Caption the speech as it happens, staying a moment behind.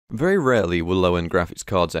Very rarely were low-end graphics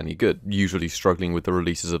cards any good, usually struggling with the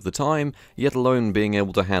releases of the time, yet alone being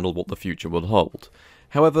able to handle what the future would hold.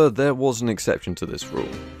 However, there was an exception to this rule.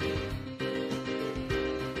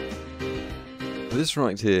 This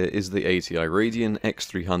right here is the ATI Radeon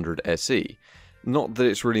X300 SE. Not that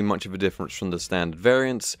it's really much of a difference from the standard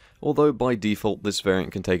variants, although by default this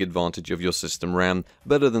variant can take advantage of your system RAM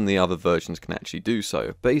better than the other versions can actually do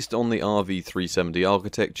so. Based on the RV370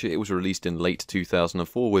 architecture, it was released in late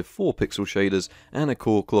 2004 with 4 pixel shaders and a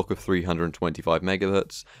core clock of 325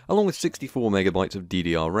 MHz, along with 64 MB of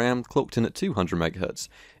DDR RAM clocked in at 200 MHz.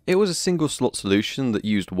 It was a single slot solution that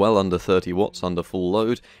used well under 30 watts under full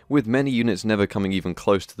load, with many units never coming even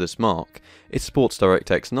close to this mark. It supports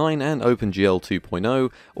DirectX 9 and OpenGL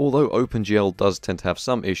 2.0, although OpenGL does tend to have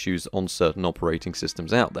some issues on certain operating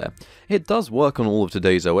systems out there. It does work on all of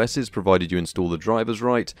today's OSs provided you install the drivers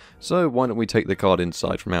right, so why don't we take the card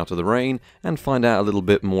inside from out of the rain and find out a little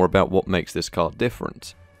bit more about what makes this card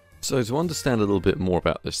different. So to understand a little bit more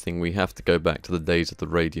about this thing, we have to go back to the days of the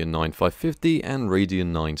Radeon 9550 and Radeon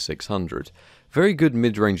 9600. Very good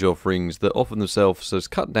mid-range offerings that offer themselves as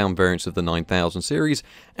cut-down variants of the 9000 series,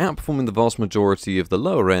 outperforming the vast majority of the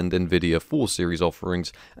lower-end Nvidia 4 series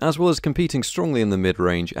offerings, as well as competing strongly in the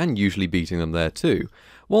mid-range and usually beating them there too,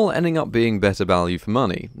 while ending up being better value for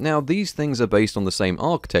money. Now, these things are based on the same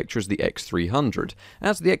architecture as the X300,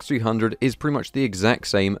 as the X300 is pretty much the exact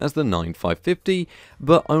same as the 9550,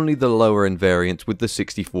 but only the lower-end variant with the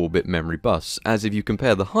 64-bit memory bus, as if you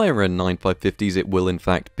compare the higher-end 9550s, it will in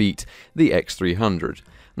fact beat the X300.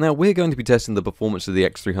 Now, we're going to be testing the performance of the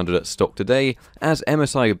X300 at stock today, as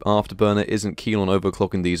MSI Afterburner isn't keen on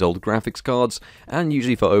overclocking these old graphics cards, and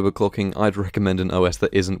usually for overclocking I'd recommend an OS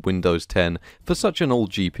that isn't Windows 10 for such an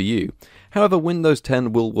old GPU. However, Windows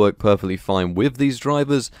 10 will work perfectly fine with these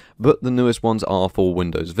drivers, but the newest ones are for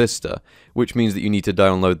Windows Vista, which means that you need to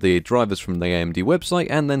download the drivers from the AMD website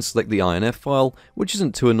and then select the INF file, which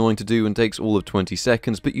isn't too annoying to do and takes all of 20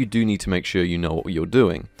 seconds, but you do need to make sure you know what you're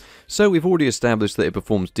doing. So we've already established that it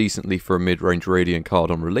performs decently for a mid-range Radeon card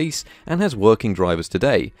on release, and has working drivers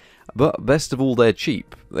today. But best of all, they're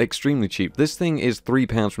cheap. Extremely cheap. This thing is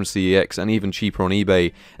 £3 from CEX and even cheaper on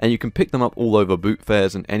eBay, and you can pick them up all over boot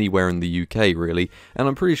fairs and anywhere in the UK really, and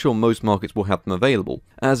I'm pretty sure most markets will have them available,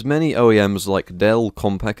 as many OEMs like Dell,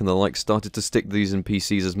 Compaq and the like started to stick these in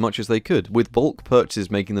PCs as much as they could, with bulk purchases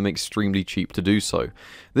making them extremely cheap to do so.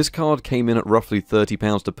 This card came in at roughly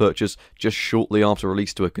 £30 to purchase just shortly after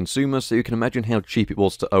release to a consumer, so you can imagine how cheap it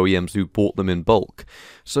was to OEMs who bought them in bulk.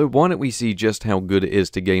 So why don't we see just how good it is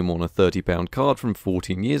to game on a £30 card from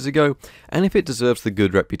 14 years ago, and if it deserves the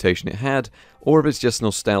good reputation it had, or if it's just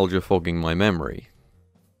nostalgia fogging my memory.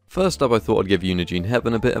 First up, I thought I'd give Unigine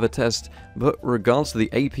Heaven a bit of a test, but regardless of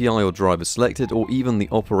the API or driver selected, or even the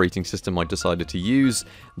operating system I decided to use,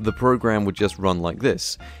 the program would just run like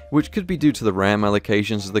this, which could be due to the RAM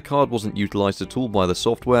allocations as the card wasn't utilised at all by the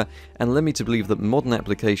software, and led me to believe that modern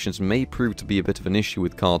applications may prove to be a bit of an issue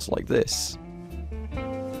with cards like this.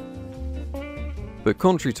 But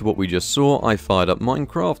contrary to what we just saw, I fired up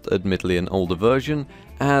Minecraft, admittedly an older version,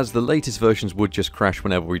 as the latest versions would just crash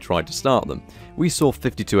whenever we tried to start them. We saw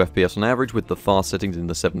 52 FPS on average with the fast settings in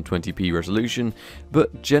the 720p resolution,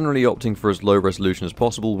 but generally opting for as low resolution as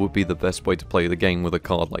possible would be the best way to play the game with a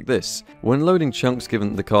card like this. When loading chunks, given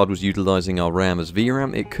that the card was utilising our RAM as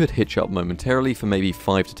VRAM, it could hitch up momentarily for maybe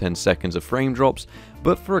 5 to 10 seconds of frame drops,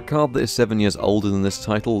 but for a card that is 7 years older than this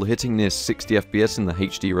title, hitting near 60 FPS in the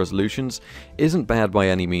HD resolutions isn't bad by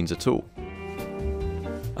any means at all.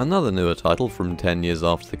 Another newer title from 10 years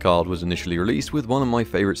after the card was initially released with one of my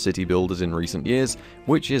favourite city builders in recent years,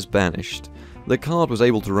 which is Banished. The card was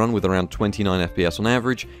able to run with around 29 FPS on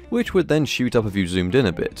average, which would then shoot up if you zoomed in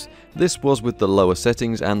a bit. This was with the lower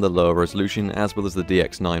settings and the lower resolution as well as the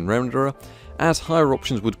DX9 renderer, as higher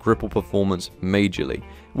options would cripple performance majorly,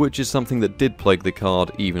 which is something that did plague the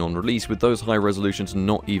card even on release, with those high resolutions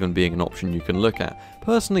not even being an option you can look at.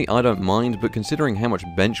 Personally, I don't mind, but considering how much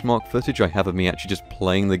benchmark footage I have of me actually just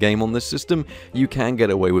playing the game on this system, you can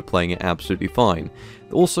get away with playing it absolutely fine.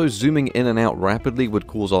 Also, zooming in and out rapidly would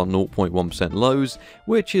cause our 0.1% lows,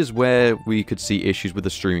 which is where we could see issues with the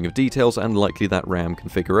streaming of details and likely that RAM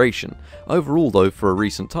configuration. Overall though, for a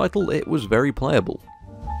recent title, it was very playable.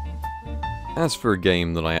 As for a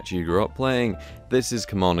game that I actually grew up playing, this is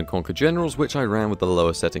Command & Conquer Generals, which I ran with the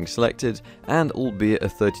lower settings selected, and albeit a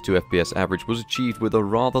 32 FPS average was achieved with a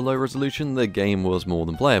rather low resolution, the game was more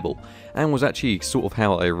than playable, and was actually sort of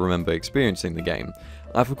how I remember experiencing the game.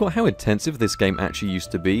 I forgot how intensive this game actually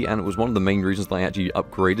used to be, and it was one of the main reasons that I actually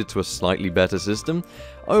upgraded to a slightly better system.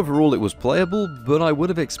 Overall it was playable, but I would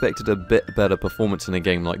have expected a bit better performance in a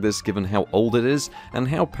game like this given how old it is and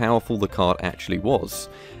how powerful the card actually was.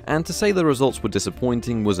 And to say the results were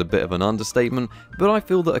disappointing was a bit of an understatement, but I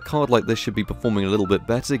feel that a card like this should be performing a little bit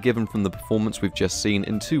better given from the performance we've just seen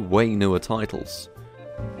in two way newer titles.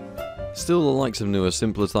 Still, the likes of newer,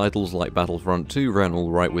 simpler titles like Battlefront 2 ran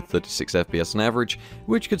alright with 36 FPS on average,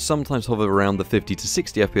 which could sometimes hover around the 50 to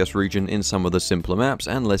 60 FPS region in some of the simpler maps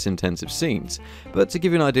and less intensive scenes. But to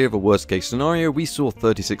give you an idea of a worst case scenario, we saw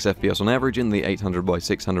 36 FPS on average in the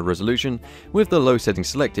 800x600 resolution, with the low setting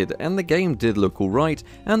selected, and the game did look alright,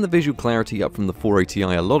 and the visual clarity up from the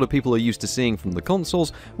 480i a lot of people are used to seeing from the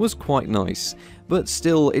consoles was quite nice. But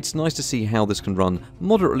still, it's nice to see how this can run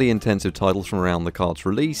moderately intensive titles from around the card's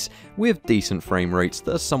release, with decent frame rates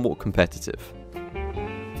that are somewhat competitive.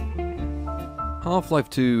 Half-Life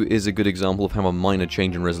 2 is a good example of how a minor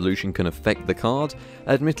change in resolution can affect the card.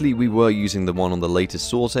 Admittedly, we were using the one on the latest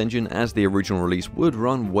Source engine, as the original release would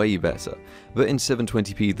run way better, but in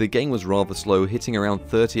 720p the game was rather slow, hitting around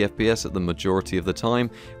 30 FPS at the majority of the time,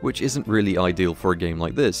 which isn't really ideal for a game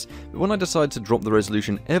like this. But when I decided to drop the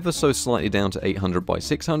resolution ever so slightly down to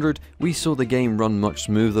 800x600, we saw the game run much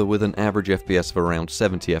smoother with an average FPS of around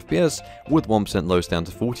 70 FPS, with 1% lows down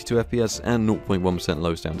to 42 FPS and 0.1%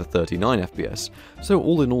 lows down to 39 FPS. So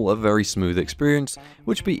all in all, a very smooth experience,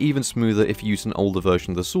 which would be even smoother if you used an older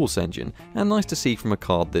version of the Source engine, and nice to see from a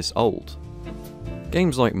card this old.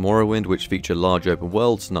 Games like Morrowind, which feature large open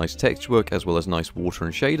worlds, nice texture work, as well as nice water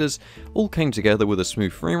and shaders, all came together with a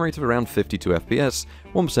smooth frame rate of around 52 FPS,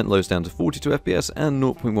 1% lows down to 42 FPS, and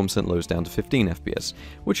 0.1% lows down to 15 FPS,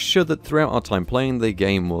 which showed that throughout our time playing, the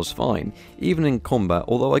game was fine, even in combat,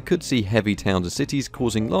 although I could see heavy towns and cities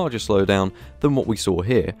causing larger slowdown than what we saw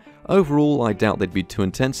here. Overall, I doubt they'd be too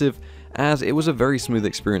intensive, as it was a very smooth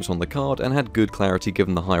experience on the card and had good clarity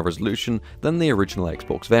given the higher resolution than the original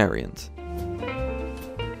Xbox variant.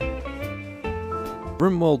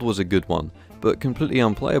 RimWorld was a good one, but completely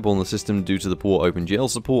unplayable on the system due to the poor OpenGL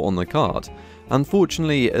support on the card.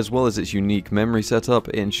 Unfortunately, as well as its unique memory setup,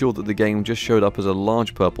 it ensured that the game just showed up as a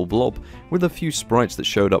large purple blob, with a few sprites that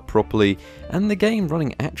showed up properly, and the game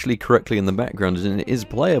running actually correctly in the background, and it is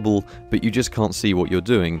playable, but you just can't see what you're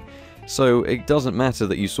doing. So it doesn't matter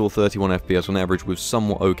that you saw 31 FPS on average with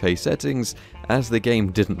somewhat okay settings, as the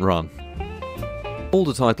game didn't run.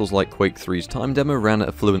 Older titles like Quake 3's time demo ran at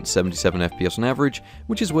a fluent 77 FPS on average,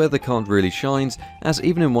 which is where the card really shines, as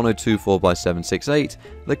even in 102 4x768,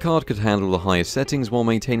 the card could handle the highest settings while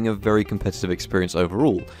maintaining a very competitive experience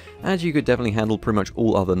overall, as you could definitely handle pretty much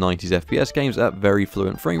all other 90s FPS games at very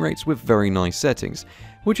fluent frame rates with very nice settings,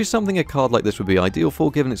 which is something a card like this would be ideal for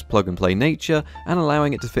given its plug-and-play nature and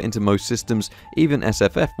allowing it to fit into most systems, even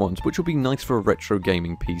SFF ones, which would be nice for a retro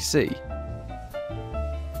gaming PC.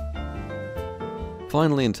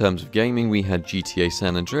 Finally, in terms of gaming, we had GTA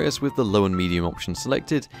San Andreas with the low and medium option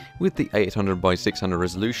selected, with the 800x600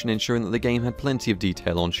 resolution ensuring that the game had plenty of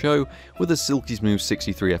detail on show, with a silky smooth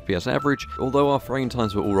 63 FPS average. Although our frame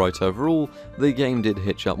times were alright overall, the game did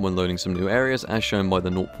hitch up when loading some new areas, as shown by the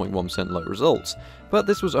 0.1% low results. But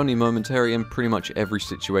this was only momentary, and pretty much every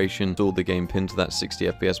situation saw the game pinned to that 60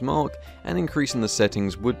 FPS mark, and increasing the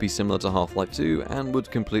settings would be similar to Half-Life 2 and would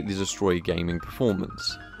completely destroy gaming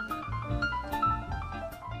performance.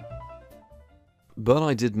 But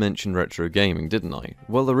I did mention retro gaming, didn't I?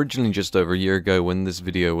 Well, originally just over a year ago when this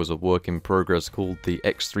video was a work in progress called the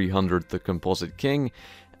X300 the Composite King.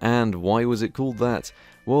 And why was it called that?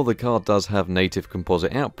 Well, the card does have native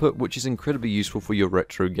composite output, which is incredibly useful for your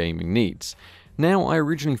retro gaming needs. Now, I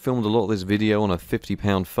originally filmed a lot of this video on a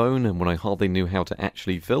 £50 phone and when I hardly knew how to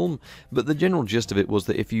actually film, but the general gist of it was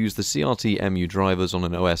that if you use the CRT MU drivers on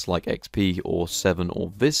an OS like XP or 7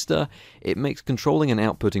 or Vista, it makes controlling and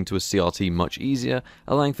outputting to a CRT much easier,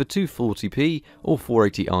 allowing for 240p or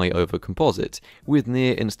 480i over composite, with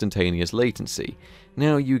near instantaneous latency.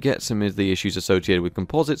 Now, you get some of the issues associated with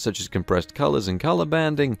composites such as compressed colors and color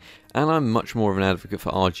banding, and I'm much more of an advocate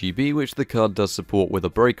for RGB, which the card does support with a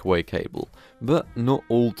breakaway cable, but not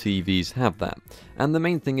all TVs have that. And the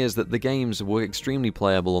main thing is that the games were extremely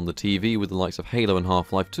playable on the TV, with the likes of Halo and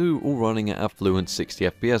Half-Life 2 all running at a fluent 60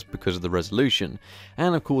 FPS because of the resolution.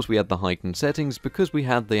 And of course we had the heightened settings because we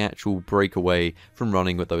had the actual breakaway from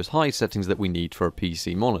running with those high settings that we need for a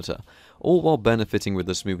PC monitor. all while benefiting with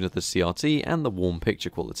the smoothness of the CRT and the warm picture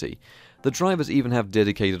quality. The drivers even have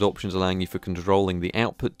dedicated options allowing you for controlling the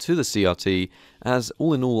output to the CRT, as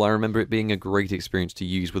all in all I remember it being a great experience to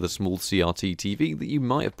use with a small CRT TV that you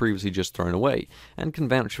might have previously just thrown away, and can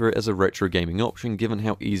vouch for it as a retro gaming option given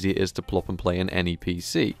how easy it is to plop and play in any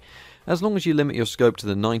PC. As long as you limit your scope to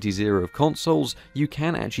the 90s era of consoles, you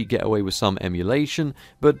can actually get away with some emulation,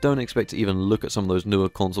 but don't expect to even look at some of those newer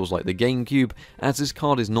consoles like the GameCube, as this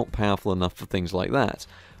card is not powerful enough for things like that.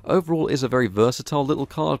 Overall, it is a very versatile little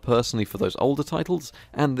card personally for those older titles,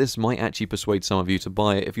 and this might actually persuade some of you to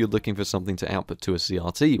buy it if you're looking for something to output to a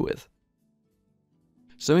CRT with.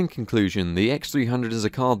 So in conclusion, the X300 is a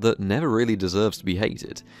card that never really deserves to be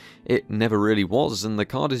hated. It never really was, and the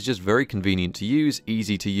card is just very convenient to use,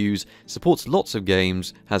 easy to use, supports lots of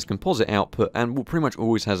games, has composite output, and will pretty much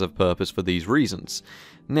always has a purpose for these reasons.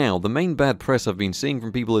 Now, the main bad press I've been seeing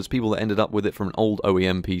from people is people that ended up with it from an old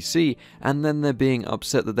OEM PC, and then they're being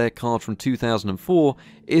upset that their card from 2004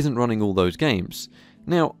 isn't running all those games.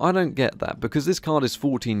 Now, I don't get that, because this card is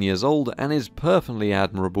 14 years old and is perfectly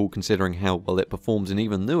admirable considering how well it performs in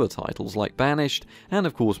even newer titles like Banished, and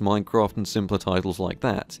of course Minecraft and simpler titles like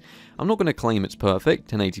that. I'm not going to claim it's perfect.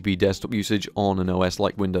 1080p desktop usage on an OS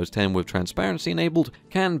like Windows 10 with transparency enabled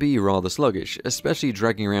can be rather sluggish, especially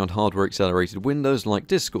dragging around hardware accelerated windows like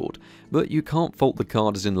Discord, but you can't fault the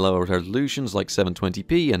card as in lower resolutions like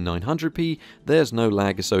 720p and 900p, there's no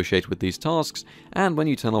lag associated with these tasks, and when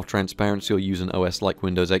you turn off transparency or use an OS like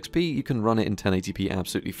Windows XP, you can run it in 1080p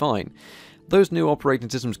absolutely fine. Those new operating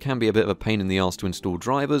systems can be a bit of a pain in the arse to install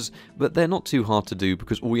drivers, but they're not too hard to do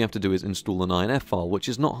because all you have to do is install an INF file, which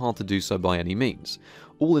is not hard to do so by any means.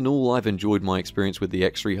 All in all, I've enjoyed my experience with the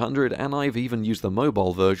X300, and I've even used the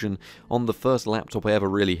mobile version on the first laptop I ever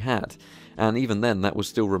really had. And even then, that was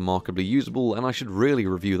still remarkably usable, and I should really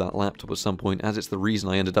review that laptop at some point, as it's the reason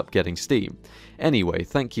I ended up getting Steam. Anyway,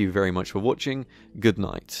 thank you very much for watching, good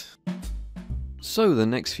night. So the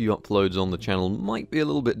next few uploads on the channel might be a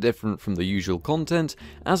little bit different from the usual content,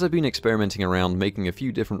 as I've been experimenting around making a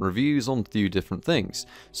few different reviews on a few different things,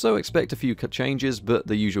 so expect a few changes, but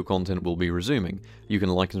the usual content will be resuming. You can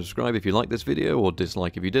like and subscribe if you like this video, or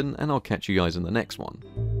dislike if you didn't, and I'll catch you guys in the next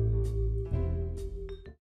one.